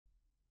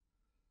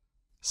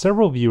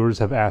Several viewers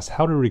have asked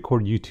how to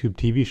record YouTube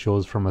TV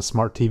shows from a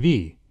smart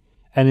TV,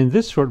 and in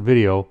this short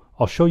video,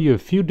 I'll show you a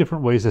few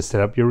different ways to set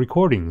up your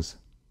recordings.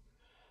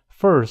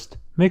 First,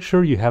 make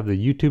sure you have the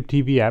YouTube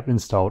TV app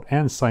installed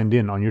and signed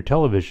in on your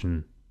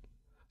television.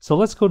 So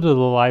let's go to the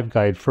live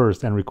guide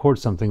first and record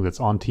something that's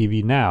on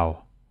TV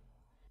now.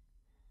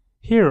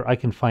 Here I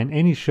can find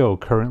any show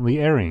currently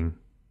airing.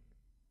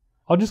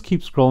 I'll just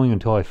keep scrolling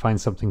until I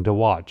find something to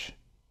watch.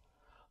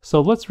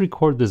 So let's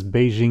record this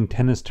Beijing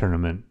tennis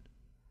tournament.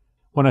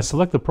 When I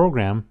select the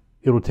program,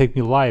 it will take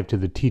me live to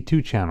the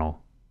T2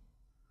 channel.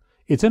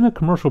 It's in a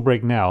commercial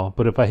break now,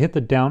 but if I hit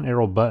the down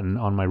arrow button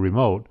on my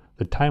remote,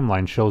 the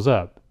timeline shows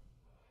up.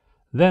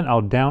 Then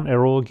I'll down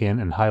arrow again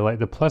and highlight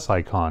the plus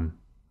icon.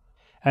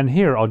 And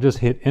here I'll just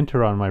hit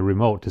enter on my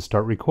remote to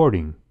start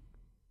recording.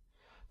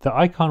 The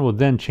icon will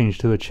then change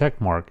to a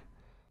check mark.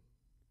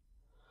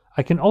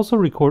 I can also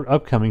record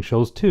upcoming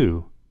shows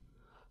too.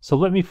 So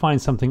let me find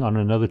something on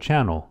another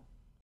channel.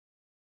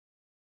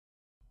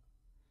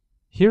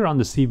 Here on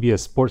the CBS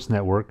Sports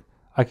Network,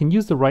 I can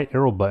use the right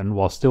arrow button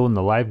while still in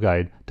the live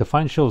guide to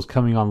find shows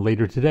coming on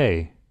later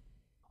today.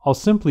 I'll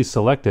simply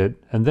select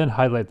it and then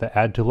highlight the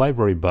Add to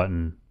Library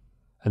button,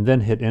 and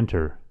then hit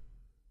enter.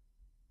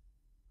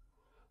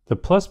 The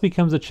plus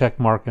becomes a check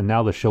mark, and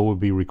now the show will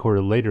be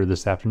recorded later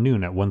this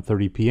afternoon at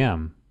 1:30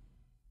 p.m.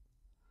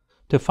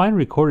 To find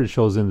recorded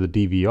shows in the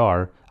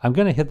DVR, I'm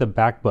going to hit the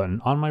back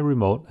button on my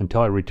remote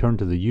until I return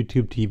to the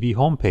YouTube TV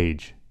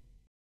homepage.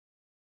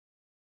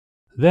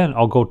 Then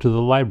I'll go to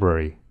the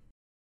library.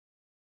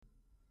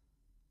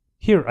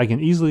 Here I can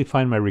easily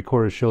find my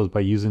recorded shows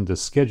by using the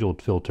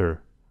scheduled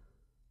filter.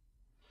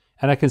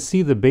 And I can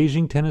see the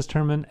Beijing tennis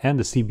tournament and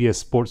the CBS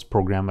Sports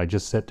program I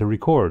just set to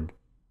record.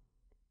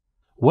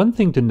 One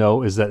thing to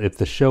know is that if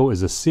the show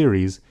is a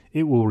series,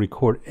 it will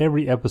record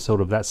every episode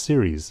of that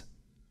series.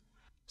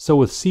 So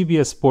with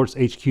CBS Sports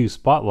HQ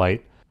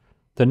Spotlight,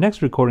 the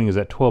next recording is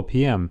at 12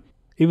 p.m.,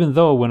 even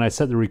though when I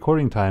set the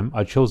recording time,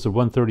 I chose the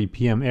 1:30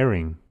 p.m.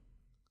 airing.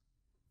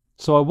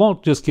 So I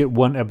won't just get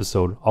one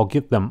episode, I'll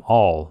get them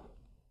all.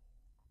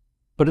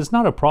 But it's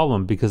not a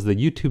problem because the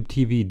YouTube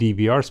TV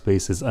DVR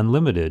space is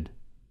unlimited.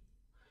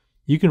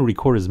 You can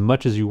record as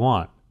much as you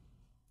want.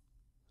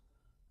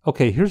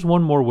 Okay, here's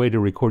one more way to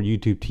record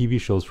YouTube TV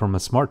shows from a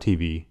smart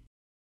TV.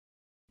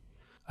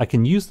 I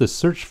can use the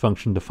search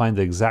function to find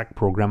the exact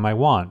program I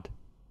want.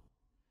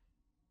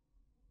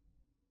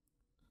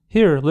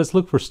 Here, let's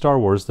look for Star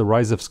Wars: The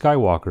Rise of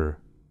Skywalker.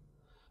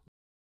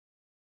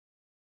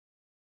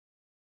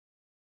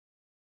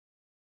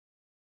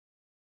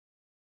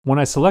 When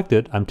I select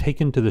it, I'm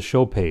taken to the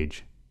show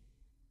page.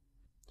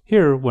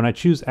 Here, when I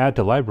choose Add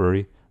to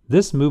Library,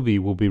 this movie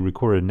will be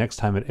recorded next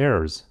time it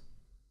airs.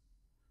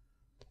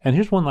 And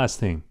here's one last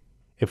thing.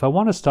 If I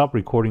want to stop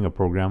recording a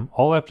program,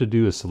 all I have to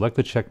do is select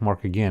the check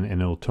mark again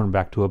and it will turn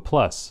back to a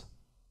plus.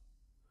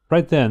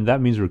 Right then, that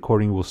means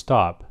recording will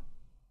stop.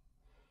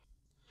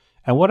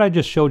 And what I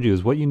just showed you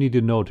is what you need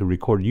to know to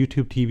record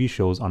YouTube TV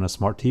shows on a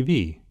smart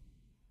TV.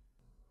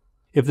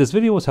 If this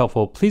video was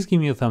helpful, please give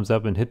me a thumbs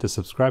up and hit the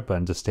subscribe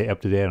button to stay up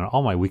to date on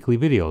all my weekly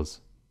videos.